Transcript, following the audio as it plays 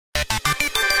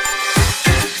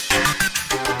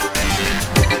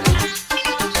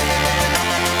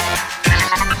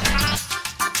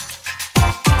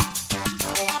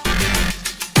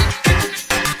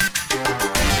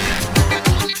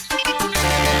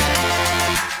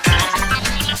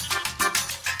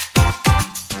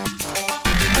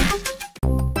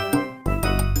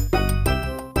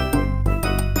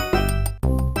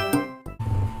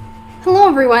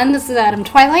everyone, this is Adam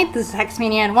Twilight, this is Hex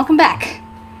Mania, and welcome back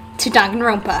to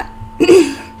Danganronpa.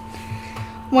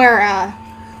 Where,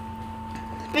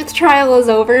 fifth trial is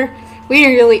over. We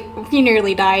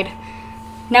nearly died.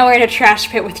 Now we're in a trash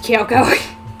pit with Kyoko.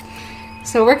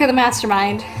 So work of the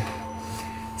mastermind.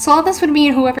 So all this would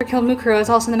mean whoever killed Mukuro is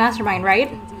also in the mastermind,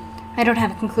 right? I don't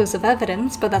have conclusive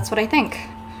evidence, but that's what I think.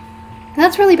 And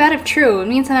that's really bad if true. It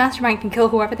means the mastermind can kill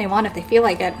whoever they want if they feel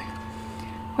like it.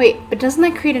 Wait, but doesn't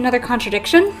that create another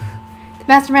contradiction? The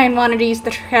mastermind wanted to use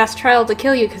the class trial to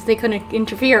kill you because they couldn't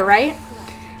interfere, right?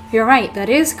 You're right, that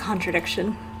is a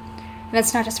contradiction. And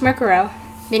it's not just Mukuro.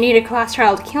 They needed a class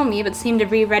trial to kill me, but seemed to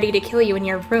be ready to kill you in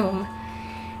your room.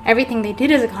 Everything they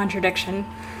did is a contradiction.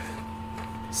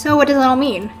 So what does it all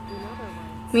mean?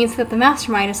 It means that the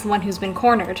mastermind is the one who's been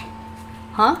cornered.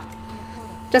 Huh?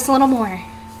 Just a little more.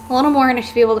 A little more and I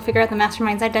should be able to figure out the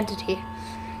mastermind's identity.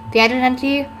 The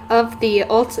identity of the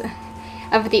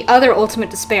other ultimate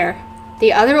despair.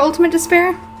 The other ultimate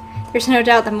despair? There's no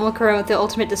doubt that Mukuro is the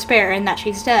ultimate despair and that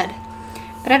she's dead.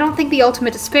 But I don't think the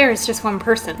ultimate despair is just one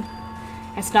person.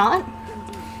 It's not?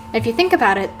 If you think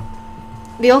about it,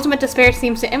 the ultimate despair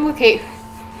seems to implicate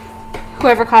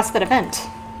whoever caused that event.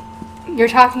 You're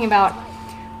talking about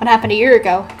what happened a year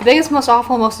ago. The biggest, most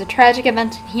awful, most tragic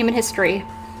event in human history.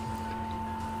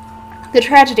 The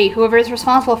tragedy, whoever is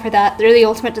responsible for that, they're the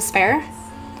ultimate despair?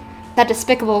 That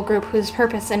despicable group whose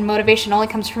purpose and motivation only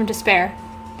comes from despair.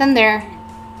 Then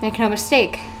make no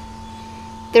mistake,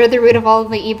 they're the root of all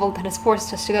of the evil that has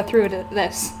forced us to go through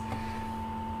this.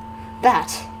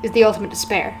 That is the ultimate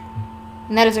despair.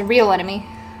 And that is a real enemy.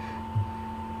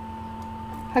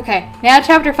 Okay, now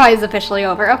chapter 5 is officially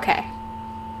over. Okay.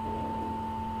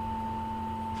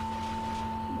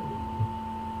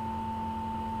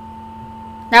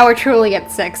 Now we're truly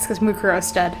at 6, because Mukuro's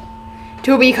dead.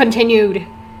 To be continued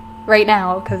right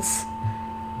now, because...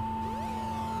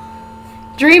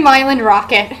 Dream Island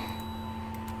Rocket.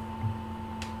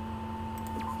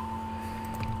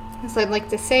 So I'd like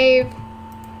to save.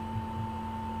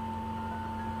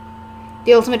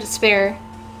 The ultimate despair.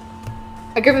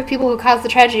 A group of people who caused the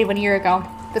tragedy 1 year ago.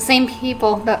 The same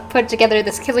people that put together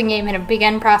this killing game and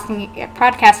began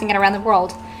broadcasting it around the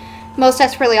world. The most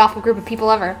desperately awful group of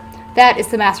people ever. That is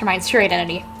the mastermind's true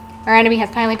identity. Our enemy has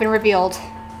finally been revealed.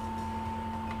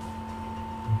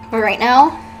 But right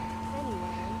now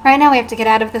we have to get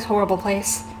out of this horrible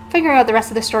place. Figuring out the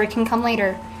rest of the story can come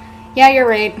later. Yeah, you're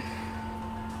right.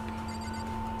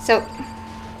 So,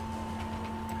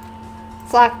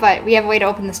 it's locked, but we have a way to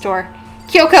open this door.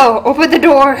 Kyoko, open the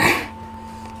door!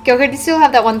 Kyoko, do you still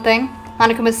have that one thing?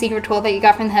 Hanakuma's secret tool that you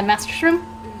got from the headmaster's room?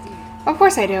 Of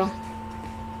course I do.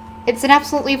 It's an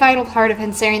absolutely vital part of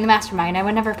ensnaring the mastermind. I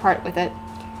would never part with it.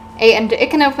 And it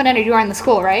can open any door in the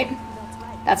school, right?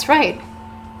 That's right.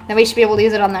 Then we should be able to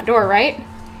use it on that door, right?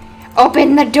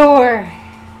 Open the door!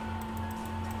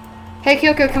 Hey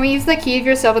Kyoko, can we use the key of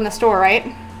yourself in the store,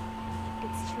 right?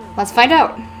 Let's find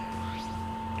out.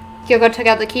 Kyoko took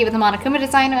out the key with the Monokuma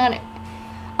design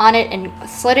on it and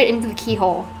slid it into the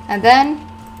keyhole. And then,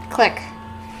 click.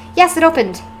 Yes, it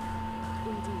opened!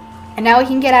 And now we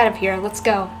can get out of here. Let's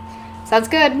go. Sounds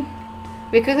good.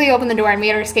 We quickly opened the door and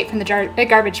made our escape from the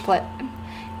garbage pit.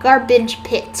 Garbage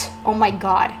pit. Oh my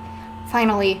god.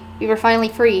 Finally. We were finally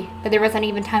free, but there wasn't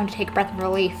even time to take a breath of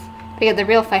relief, because the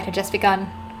real fight had just begun.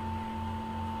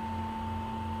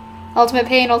 Ultimate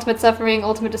pain, ultimate suffering,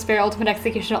 ultimate despair, ultimate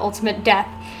execution, ultimate death.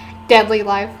 Deadly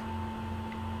life.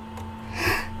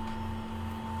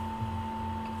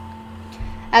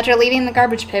 After leaving the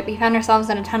garbage pit, we found ourselves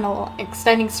in a tunnel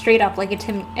extending straight up like a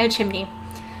chimney.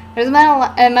 There was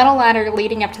a metal ladder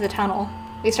leading up to the tunnel.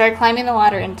 We started climbing the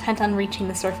ladder, intent on reaching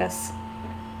the surface.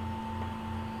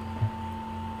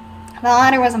 The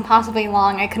ladder was impossibly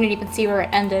long, I couldn't even see where it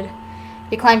ended.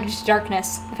 We climbed into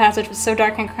darkness. The passage was so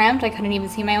dark and cramped, I couldn't even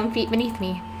see my own feet beneath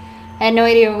me. I had no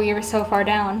idea we were so far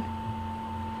down.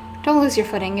 Don't lose your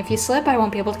footing. If you slip, I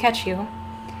won't be able to catch you.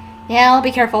 Yeah, I'll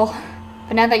be careful.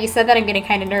 But now that you said that, I'm getting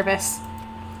kind of nervous.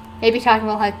 Maybe talking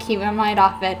will help keep my mind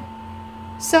off it.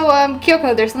 So,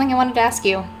 Kyoko, there's something I wanted to ask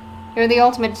you. You're the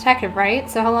ultimate detective, right?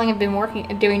 So how long have you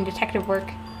been doing detective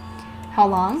work? How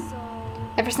long?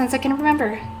 Ever since I can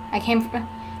remember. I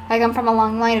come from a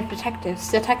long line of detectives.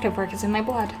 Detective work is in my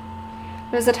blood.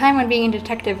 There was a time when being a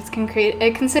detective is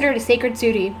considered a sacred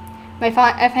duty. My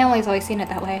family's always seen it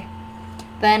that way.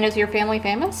 Then, is your family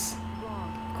famous?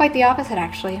 Quite the opposite,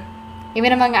 actually.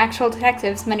 Even among actual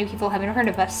detectives, many people haven't heard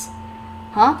of us.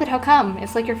 Huh? But how come?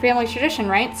 It's like your family's tradition,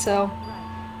 right? So,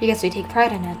 because we take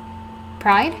pride in it.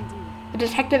 Pride? A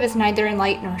detective is neither in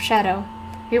light nor shadow.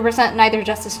 We represent neither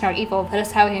justice nor evil. That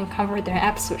is how we uncover the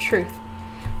absolute truth.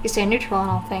 We stay neutral in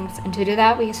all things, and to do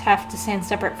that we have to stand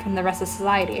separate from the rest of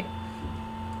society.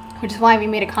 Which is why we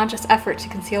made a conscious effort to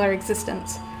conceal our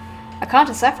existence. A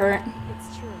conscious effort?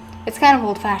 It's true. It's kind of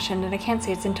old-fashioned, and I can't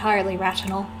say it's entirely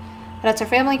rational. But it's our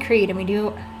family creed, and we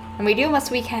do what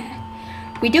we can.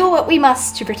 We do what we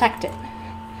must to protect it.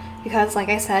 Because, like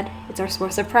I said, it's our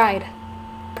source of pride.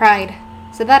 Pride.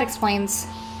 So that explains.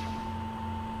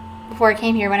 Before I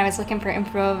came here, when I was looking for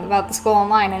info about the school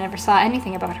online, I never saw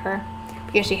anything about her.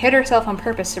 Because she hid herself on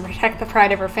purpose to protect the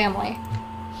pride of her family.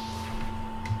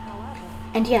 However,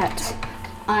 And yet,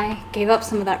 I gave up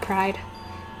some of that pride.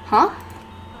 Huh?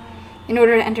 In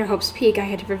order to enter Hope's Peak, I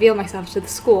had to reveal myself to the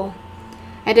school.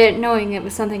 I did it knowing it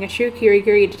was something a true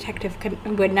Kirigiri detective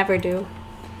would never do.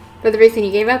 But the reason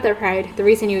you gave up that pride, the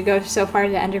reason you would go so far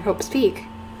to enter Hope's Peak,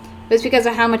 was because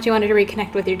of how much you wanted to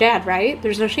reconnect with your dad, right?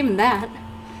 There's no shame in that.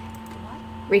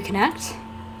 what? Reconnect?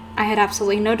 I had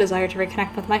absolutely no desire to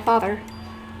reconnect with my father.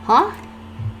 Huh?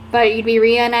 But you'd be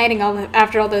reuniting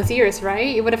after all those years,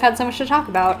 right? You would have had so much to talk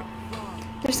about. Wrong.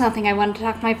 There's nothing I wanted to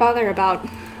talk to my father about.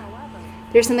 However,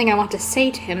 There's something I want to say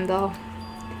to him, though.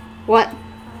 What?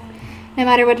 No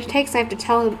matter what it takes, I have to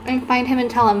find him and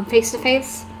tell him face to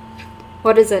face.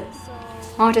 What is it? so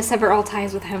I want to sever all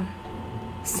ties with him.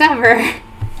 Sever?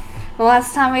 The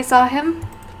last time I saw him,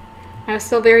 I was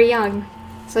still very young,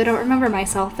 so I don't remember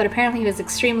myself, but apparently he was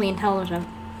extremely intelligent.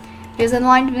 He was in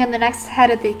line to become the next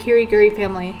head of the Kirigiri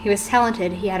family. He was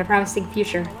talented, he had a promising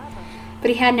future,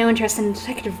 but he had no interest in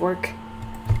detective work.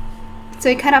 So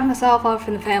he cut himself off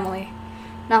from the family.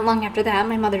 Not long after that,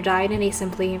 my mother died and he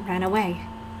simply ran away.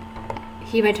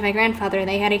 He went to my grandfather and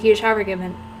they had a huge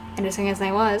argument. Innocent as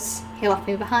I was, he left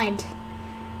me behind.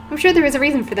 I'm sure there was a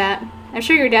reason for that. I'm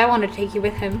sure your dad wanted to take you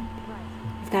with him. right.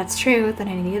 If that's true, then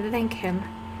I need to thank him.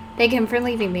 Thank him for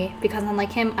leaving me, because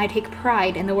unlike him, I take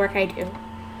pride in the work I do.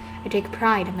 I take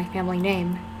pride in my family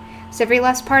name. So every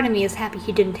last part of me is happy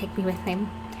he didn't take me with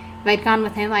him. If I'd gone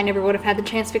with him, I never would have had the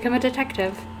chance to become a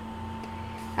detective.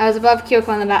 I was above Kyoko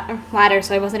on the ladder,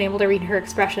 so I wasn't able to read her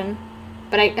expression.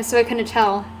 But I couldn't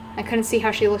tell. I couldn't see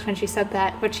how she looked when she said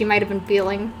that, what she might have been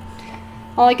feeling.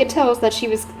 All I could tell was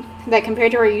that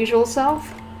compared to her usual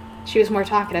self, she was more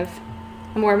talkative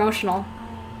and more emotional.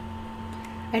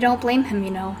 I don't blame him,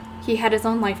 you know. He had his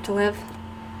own life to live.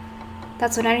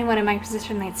 That's what anyone in my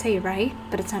position might say, right?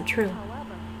 But it's not true.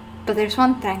 However, But there's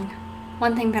one thing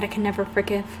that I can never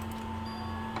forgive.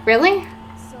 Really?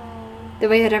 so The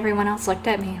way that everyone else looked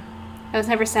at me. I was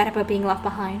never sad about being left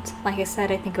behind. Like I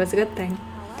said, I think it was a good thing.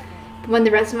 however, But when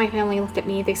the rest of my family looked at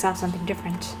me, they saw something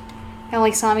different. They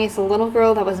only saw me as a little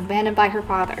girl that was abandoned by her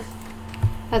father.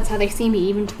 That's how they see me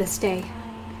even to this day.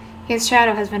 His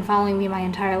shadow has been following me my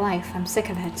entire life. I'm sick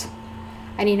of it.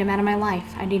 I need him out of my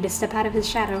life. I need to step out of his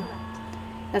shadow.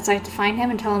 That's why I have to find him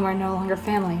and tell him we're no longer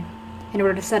family. In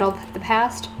order to settle the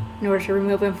past, in order to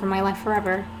remove him from my life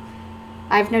forever.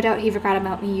 I have no doubt he forgot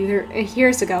about me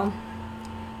years ago.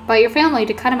 But your family,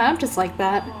 to cut him out just like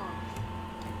that.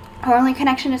 Our only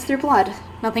connection is through blood,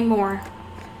 nothing more.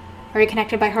 Are you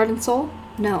connected by heart and soul?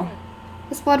 No.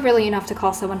 Is blood really enough to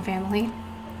call someone family?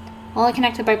 Only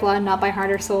connected by blood, not by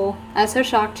heart or soul. I was so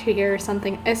shocked to hear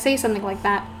say something like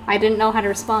that. I didn't know how to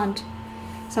respond.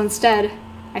 So instead,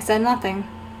 I said nothing.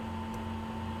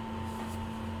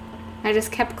 I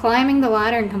just kept climbing the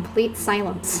ladder in complete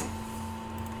silence.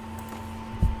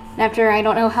 And after I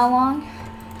don't know how long,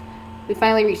 we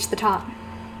finally reached the top.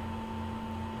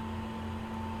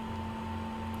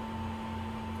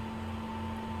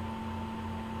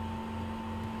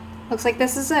 Looks like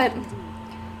this is it.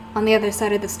 On the other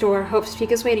side of this door, Hope's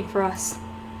Peak is waiting for us.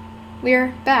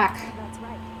 We're back. that's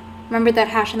right. Remember that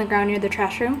hash on the ground near the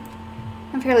trash room?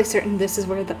 I'm fairly certain this is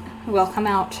where we'll come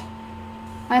out.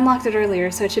 I unlocked it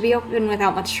earlier, so it should be open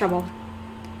without much trouble.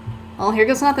 Well, here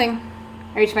goes nothing.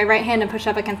 I reach my right hand and push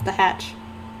up against the hatch.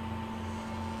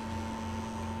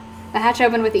 The hatch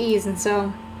opened with ease, and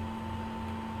so...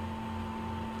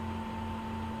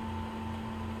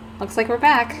 Looks like we're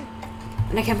back.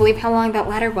 And I can't believe how long that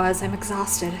ladder was. I'm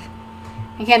exhausted.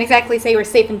 I can't exactly say we're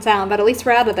safe and sound, but at least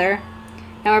we're out of there.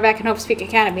 Now we're back in Hope's Peak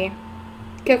Academy.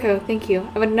 Kyoko, thank you.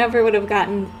 I never would have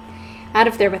gotten out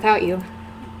of there without you.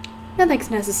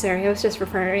 Nothing's necessary. I was just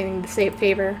referring the same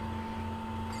favor.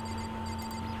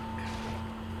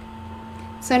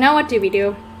 So now what do we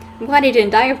do? I'm glad he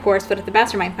didn't die, of course, but if the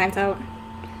mastermind finds out...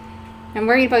 I'm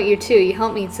worried about you too. You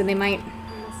helped me, so they might...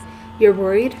 Listen. You're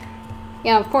worried?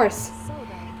 Yeah, of course. So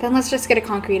Then let's just get a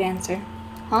concrete answer.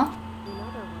 Huh? in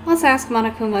other words, Let's ask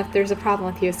Monokuma if there's a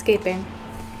problem with you escaping.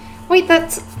 Wait,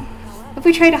 that's... however, If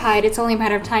we try to hide, it's only a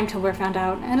matter of time till we're found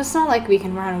out, and it's not like we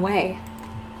can run away.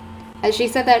 As she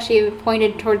said that, she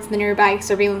pointed towards the nearby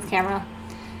surveillance camera.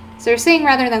 So you're saying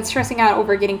rather than stressing out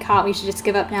over getting caught, we should just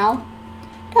give up now?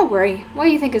 Don't worry. What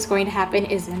you think is going to happen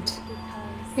isn't.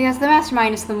 Because the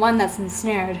mastermind is the one that's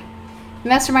ensnared. The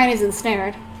mastermind is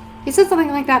ensnared. You said something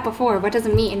like that before. What does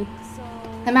it mean?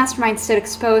 The mastermind stood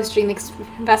exposed during the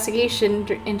investigation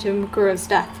into Mukuro's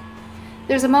death.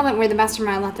 There's a moment where the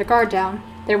mastermind let their guard down.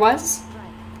 There was?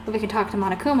 If we can talk to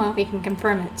Monokuma, we can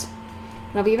confirm it.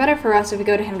 It'll be better for us if we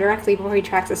go to him directly before he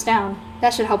tracks us down.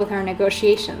 That should help with our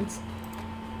negotiations.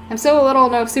 I'm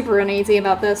so super uneasy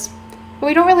about this. But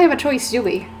we don't really have a choice, do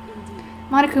we?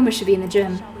 Monokuma should be in the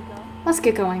gym. Let's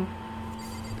get going.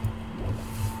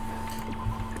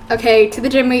 Okay, to the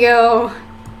gym we go.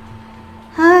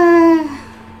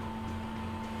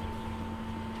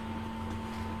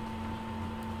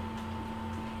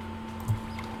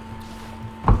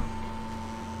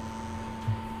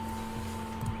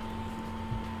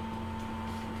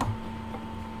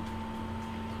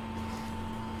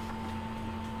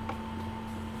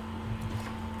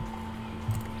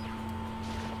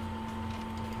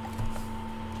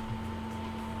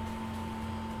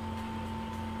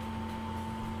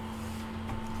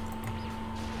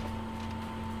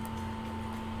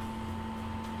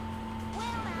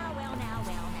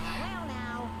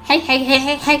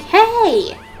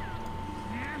 Hey!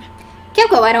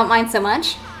 Kyoko, I don't mind so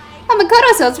much. Oh,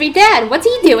 Makoto's supposed to be dead. What's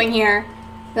he doing here?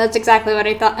 That's exactly what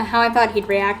how I thought he'd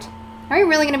react. Are you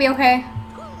really gonna be okay?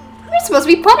 You're supposed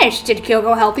to be punished. Did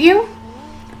Kyoko help you?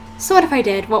 So what if I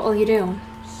did? What will you do?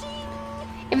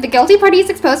 If the guilty party is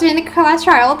exposed in the class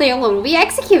trial, they will be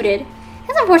executed.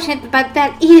 It's unfortunate, but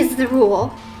that is the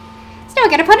rule. So now I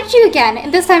gotta punish you again,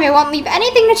 and this time I won't leave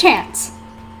anything to chance.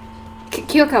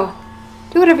 Kyoko.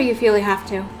 Do whatever you feel you have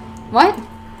to. What?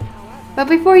 But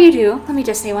before you do, let me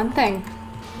just say one thing.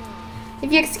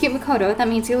 If you execute Makoto, that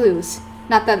means you lose.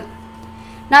 Not that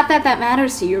that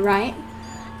matters to you, right?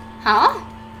 Huh?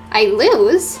 I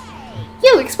lose?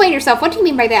 You, explain yourself. What do you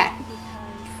mean by that?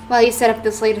 Well, you set up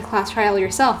this latest class trial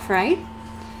yourself, right?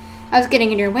 I was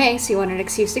getting in your way, so you wanted an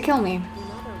excuse to kill me.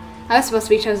 I was supposed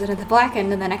to be chosen at the black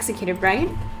end and then executed, right?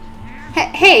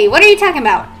 Hey, what are you talking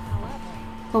about?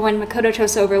 But when Makoto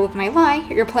chose to overlook my lie,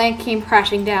 your plan came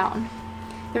crashing down.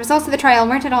 The results of the trial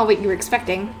weren't at all what you were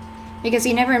expecting, because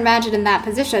you never imagined in that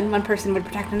position one person would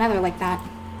protect another like that.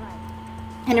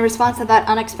 And in response to that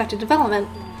unexpected development,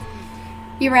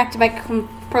 you reacted by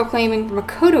proclaiming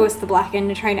Makoto as the black end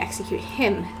and trying to execute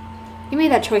him. You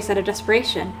made that choice out of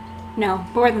desperation. No,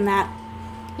 more than that.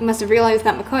 You must have realized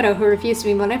that Makoto, who refused to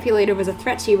be manipulated, was a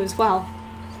threat to you as well.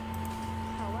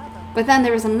 But then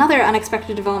there was another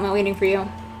unexpected development waiting for you.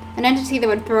 An entity that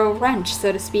would throw a wrench,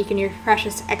 so to speak, in your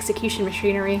precious execution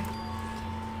machinery.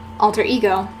 Alter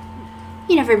ego.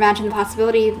 You never imagined the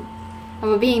possibility of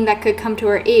a being that could come to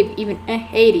our aid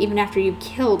even after you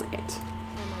killed it.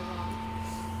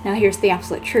 Now here's the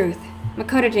absolute truth.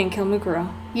 Makoto didn't kill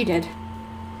Mukuro. You did.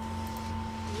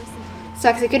 So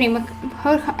executing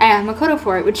Makoto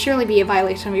for it would surely be a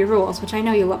violation of your rules, which I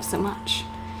know you love so much.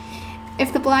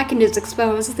 If the blackened is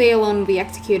exposed, they alone will be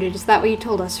executed. Is that what you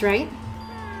told us, right?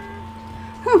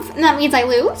 And that means I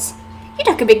lose? You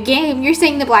took a big game. You're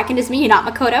saying the blackened is me, not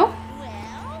Makoto?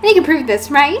 And you can prove this,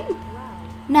 right?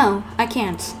 No, I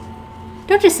can't.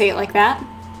 Don't just say it like that.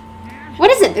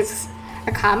 What is it? Is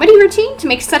a comedy routine to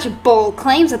make such bold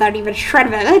claims without even a shred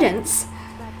of evidence?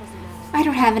 I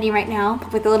don't have any right now,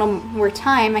 but with a little more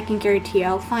time, I can guarantee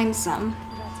I'll find some.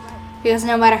 Because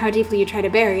no matter how deeply you try to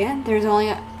bury it, there's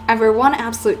only ever one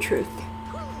absolute truth.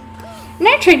 And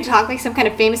I tried to talk like some kind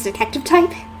of famous detective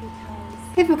type.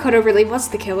 If Makoto really was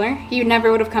the killer, he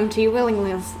never would have come to you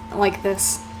willingly like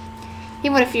this. He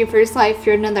would have feared for his life,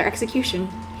 feared another execution.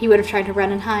 He would have tried to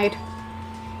run and hide.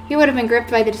 He would have been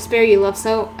gripped by the despair you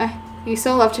so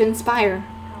love to inspire.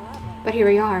 But here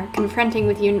we are, confronting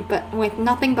with you, but with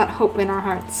nothing but hope in our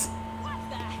hearts.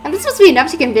 And this must be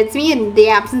enough to convince me in the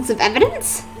absence of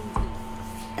evidence?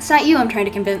 It's not you I'm trying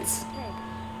to convince.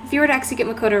 If you were to execute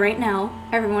Makoto right now,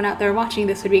 everyone out there watching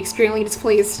this would be extremely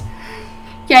displeased.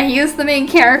 Yeah, he is the main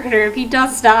character. If he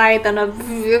does die, then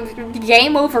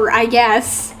game over, I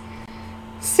guess.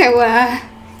 So,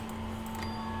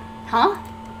 huh?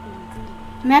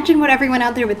 Imagine what everyone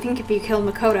out there would think if you killed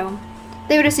Makoto.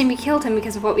 They would assume you killed him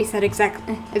because of what we said is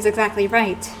exactly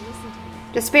right.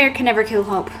 Despair can never kill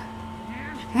hope.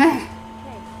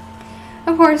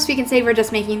 Of course, we can say we're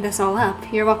just making this all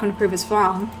up. You're welcome to prove us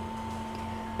wrong.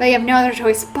 But you have no other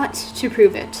choice but to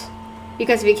prove it.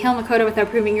 Because if you kill Makoto without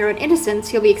proving your own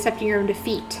innocence, you'll be accepting your own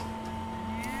defeat.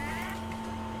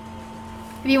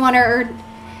 If you want to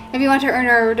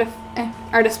earn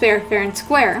our despair fair and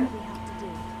square,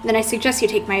 then I suggest you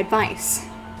take my advice.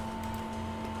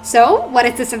 So, what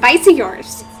is this advice of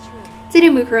yours? to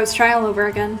do Mukuro's trial over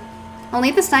again.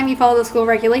 Only this time you follow the school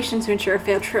regulations to ensure a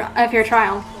fair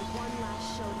trial.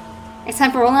 It's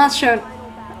time for one last show.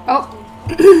 Oh.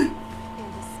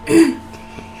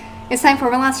 It's time for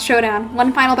one last showdown.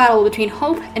 One final battle between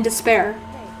hope and despair.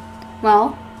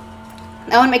 Well,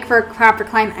 that would make for a proper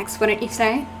climax, wouldn't you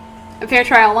say? A fair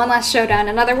trial, one last showdown.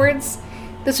 In other words,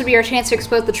 this would be our chance to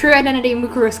expose the true identity of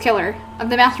Mukuro's killer, of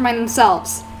the mastermind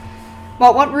themselves.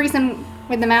 Well, what reason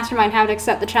would the mastermind have to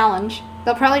accept the challenge?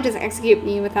 They'll probably just execute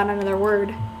me without another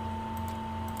word.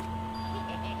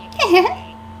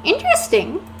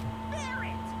 Interesting.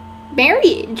 Very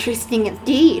interesting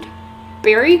indeed.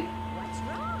 Barry?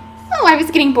 Oh, I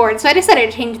was getting bored, so I decided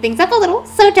to change things up a little,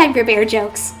 so time for bear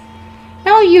jokes.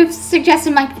 Now you've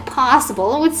suggested might be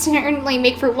possible, it would certainly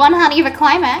make for one honey of a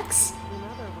climax.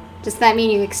 Does that mean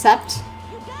you accept?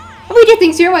 If we do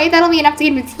things your way, that'll be enough to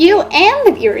convince you and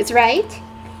the viewers, right?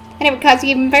 And it would cause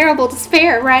you unbearable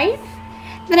despair, right?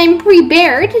 Then I'm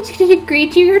prepared to agree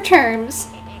to your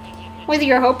terms. Whether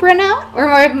your hope run out,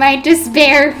 or my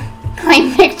despair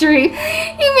claim victory. You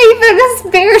made the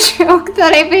despair joke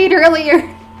that I made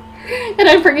earlier in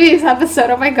a previous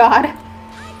episode, oh my god.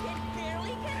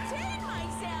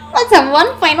 Let's have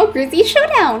one final grisly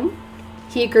showdown.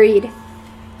 He agreed.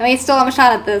 I may still have a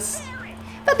shot at this.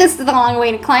 But this is a long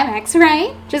way to climax,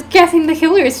 right? Just guessing the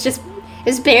killer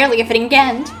is barely a fitting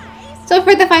end. So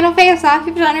for the final face-off,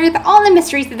 you've unearthed all the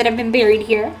mysteries that have been buried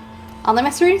here. All the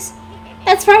mysteries?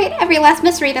 That's right, every last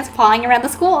mystery that's flying around the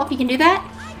school, if you can do that.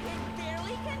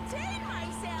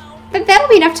 But that'll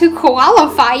be enough to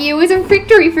qualify you as a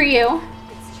victory for you.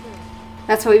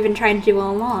 That's what we've been trying to do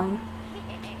all along.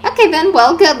 Okay then,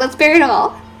 well good, let's bear it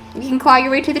all. If you can claw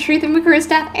your way to the truth of Mukuro's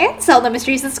death and solve the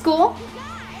mysteries of school,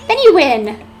 then you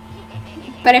win.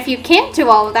 But if you can't do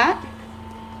all of that,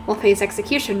 we'll face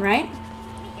execution, right?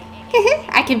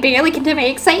 I can barely contain my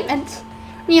excitement.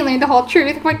 When you learn the whole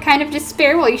truth, what kind of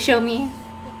despair will you show me?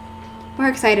 More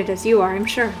excited as you are, I'm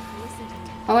sure.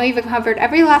 When we've uncovered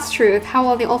every last truth, how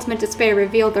will the ultimate despair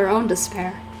reveal their own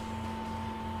despair?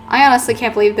 I honestly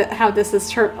can't believe how this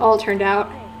has all turned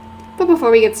out. But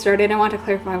before we get started, I want to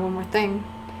clarify one more thing.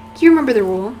 Do you remember the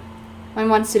rule? When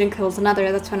one student kills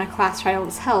another, that's when a class trial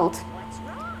is held.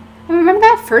 I remember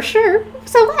that for sure.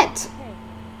 So what?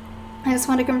 I just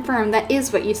want to confirm that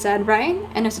is what you said, right?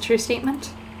 And it's a true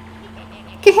statement?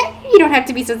 You don't have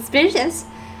to be so suspicious.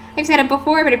 I've said it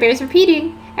before, but it bears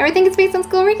repeating. Everything is based on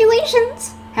school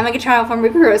regulations. Having a trial for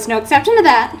Mukuro is no exception to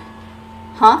that.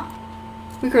 Huh?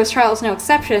 Mukuro's trial is no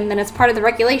exception, then it's part of the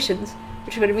regulations,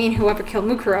 which would mean whoever killed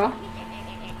Mukuro.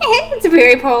 It's a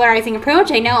very polarizing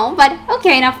approach, I know, but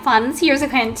okay, enough fun. Here's a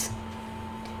hint.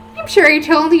 I'm sure I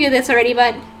told you this already,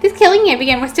 but this killing game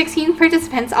began with 16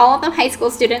 participants, all of them high school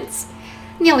students.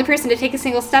 And the only person to take a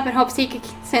single step in Hope's Peak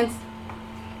since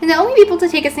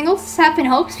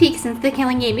the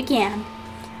killing game began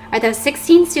are those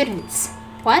 16 students.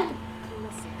 What?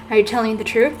 Are you telling the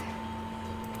truth?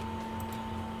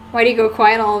 Why do you go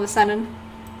quiet all of a sudden?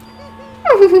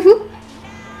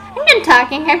 I'm done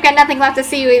talking. I've got nothing left to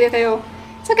see you either through.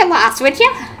 So get lost, would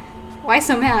you? Why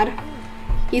so mad?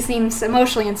 He seems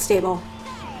emotionally unstable.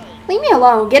 Leave me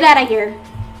alone. Get out of here.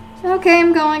 Okay,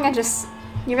 I'm going.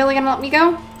 You really gonna let me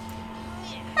go?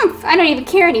 I don't even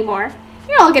care anymore.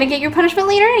 You're all gonna get your punishment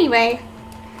later anyway.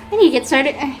 I need to get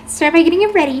started. Start by getting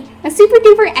it ready. A super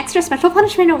duper extra special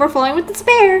punishment overflowing with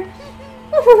despair.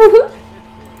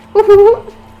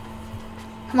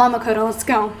 Come on, Makoto, let's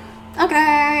go.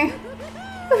 Okay.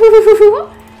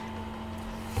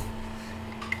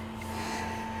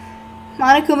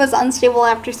 Monokuma's unstable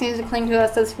after seems to cling to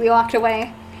us as we walked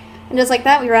away. And just like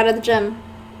that, we were out of the gym.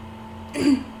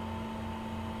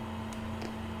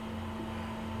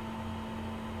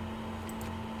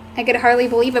 I could hardly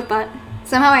believe it, but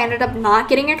somehow I ended up not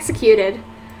getting executed.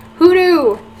 Who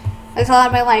knew? I still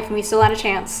had my life and we still had a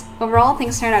chance. Overall,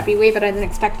 things turned out to be way better than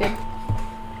expected.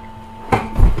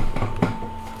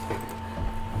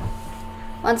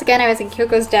 Once again, I was in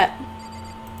Kyoko's debt.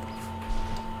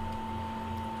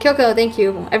 Kyoko, thank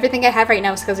you. Everything I have right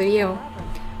now is because of you.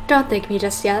 Don't thank me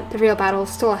just yet. The real battle is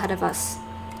still ahead of us.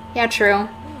 Yeah, true.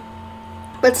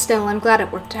 But still, I'm glad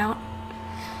it worked out.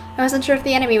 I wasn't sure if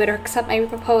the enemy would accept my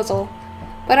proposal.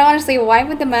 But honestly, why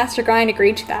would the Master Grind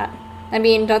agree to that? I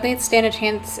mean, don't they stand to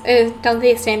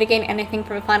gain anything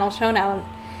from a final showdown?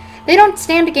 They don't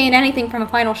stand to gain anything from a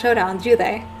final showdown, do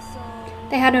they?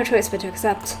 They had no choice but to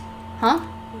accept. Huh?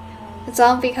 It's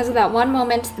all because of that one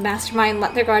moment the Mastermind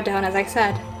let their guard down, as I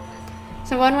said.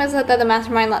 So when was it that the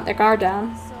Mastermind let their guard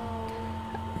down?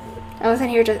 I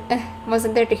wasn't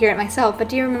there to hear it myself, but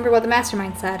do you remember what the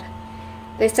Mastermind said?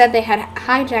 They said they had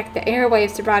hijacked the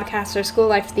airwaves to broadcast their school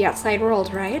life to the outside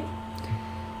world, right?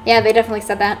 Yeah, they definitely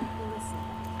said that.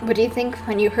 What do you think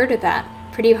when you heard of that?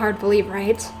 Pretty hard to believe,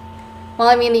 right? Well,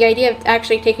 I mean, the idea of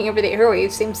actually taking over the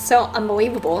airwaves seems so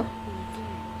unbelievable.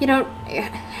 You don't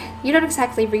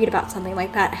exactly read about something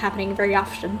like that happening very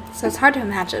often, so it's hard to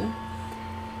imagine.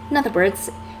 In other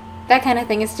words, that kind of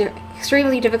thing is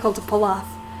extremely difficult to pull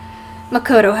off.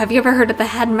 Makoto, have you ever heard of the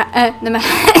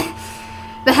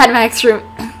the Max room?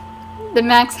 The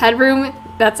Max Headroom?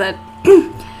 That's it.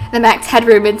 The Max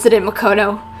Headroom incident,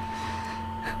 Makoto.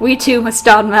 We too must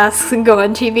don masks and go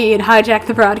on TV and hijack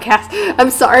the broadcast. I'm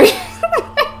sorry.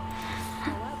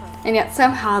 And yet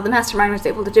somehow the mastermind was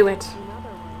able to do it.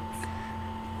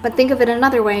 But think of it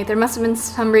another way. There must have been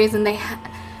some reason they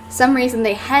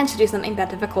had to do something that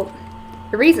difficult.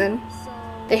 The reason?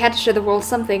 They had to show the world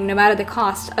something, no matter the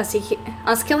cost,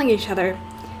 us killing each other.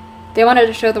 They wanted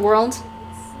to show the world.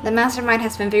 The mastermind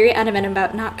has been very adamant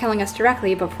about not killing us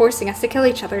directly, but forcing us to kill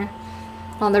each other.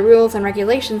 While the rules and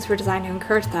regulations were designed to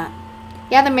encourage that.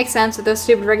 Yeah, that makes sense. If those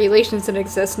stupid regulations didn't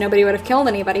exist, nobody would have killed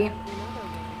anybody.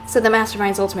 So the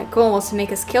mastermind's ultimate goal was to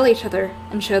make us kill each other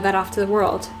and show that off to the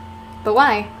world. But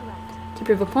why? To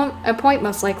prove a point,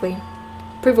 most likely.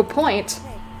 Prove a point?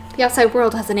 The outside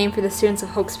world has a name for the students of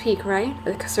Hope's Peak, right?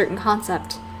 A certain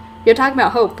concept. You're talking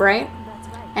about hope, right?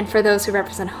 And for those who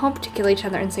represent hope to kill each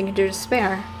other and sink into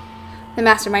despair. The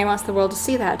mastermind wants the world to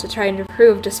see that, to try and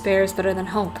prove despair is better than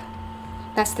hope.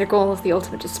 That's their goal of the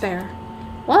ultimate despair.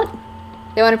 What?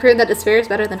 They want to prove that despair is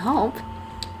better than hope?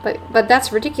 But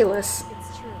that's ridiculous.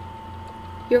 It's true.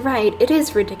 You're right, it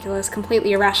is ridiculous,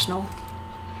 completely irrational.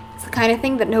 It's the kind of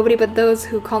thing that nobody but those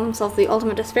who call themselves the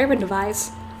ultimate despair would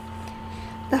devise.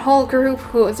 The whole group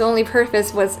whose only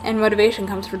purpose and motivation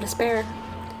comes from despair.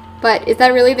 But is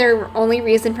that really their only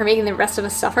reason for making the rest of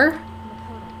us suffer?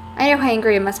 I know how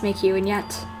angry it must make you, and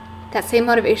yet, that same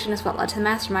motivation is what led to the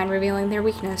mastermind revealing their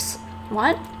weakness.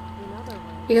 What?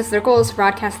 Because their goal is to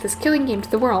broadcast this killing game to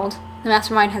the world, the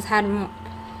mastermind has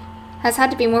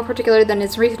had to be more particular than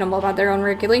is reasonable about their own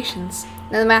regulations.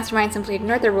 If the mastermind simply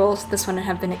ignored their rules, this wouldn't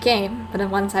have been a game, but a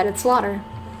one-sided slaughter.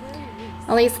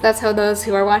 At least that's how those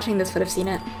who are watching this would have seen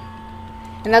it.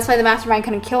 And that's why the mastermind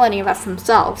couldn't kill any of us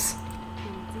themselves.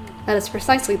 That is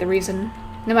precisely the reason.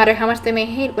 No matter how much they may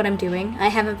hate what I'm doing, I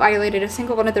haven't violated a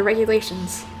single one of their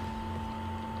regulations.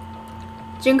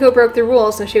 Junko broke the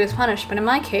rules, so she was punished, but in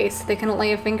my case, they couldn't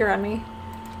lay a finger on me.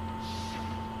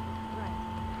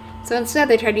 So instead,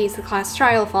 they tried to use the class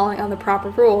trial following all the proper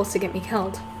rules to get me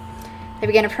killed. They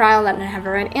began a trial that didn't have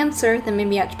a right answer, then made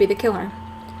me out to be the killer.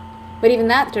 But even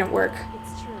that didn't work.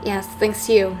 It's true. Yes, thanks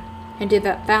to you. And due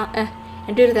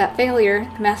to that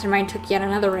failure, the mastermind took yet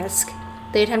another risk.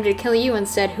 They attempted to kill you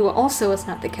instead, who also was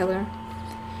not the killer.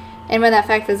 And when that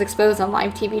fact was exposed on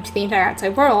live TV to the entire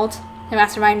outside world, the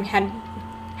mastermind had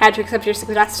to accept your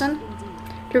suggestion.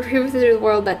 To prove to the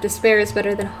world that despair is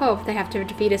better than hope, they have to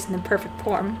defeat us in the perfect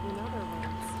form.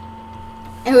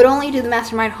 It would only do the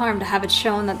mastermind harm to have it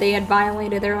shown that they had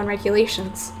violated their own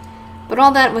regulations. But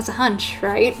all that was a hunch,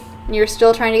 right? And you're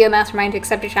still trying to get the mastermind to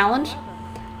accept your challenge?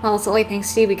 Well, it's only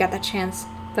thanks to you we got that chance.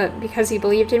 But because he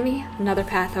believed in me, another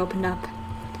path opened up.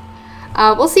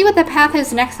 We'll see what that path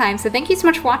is next time, so thank you so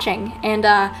much for watching, and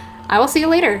I will see you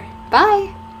later.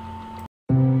 Bye!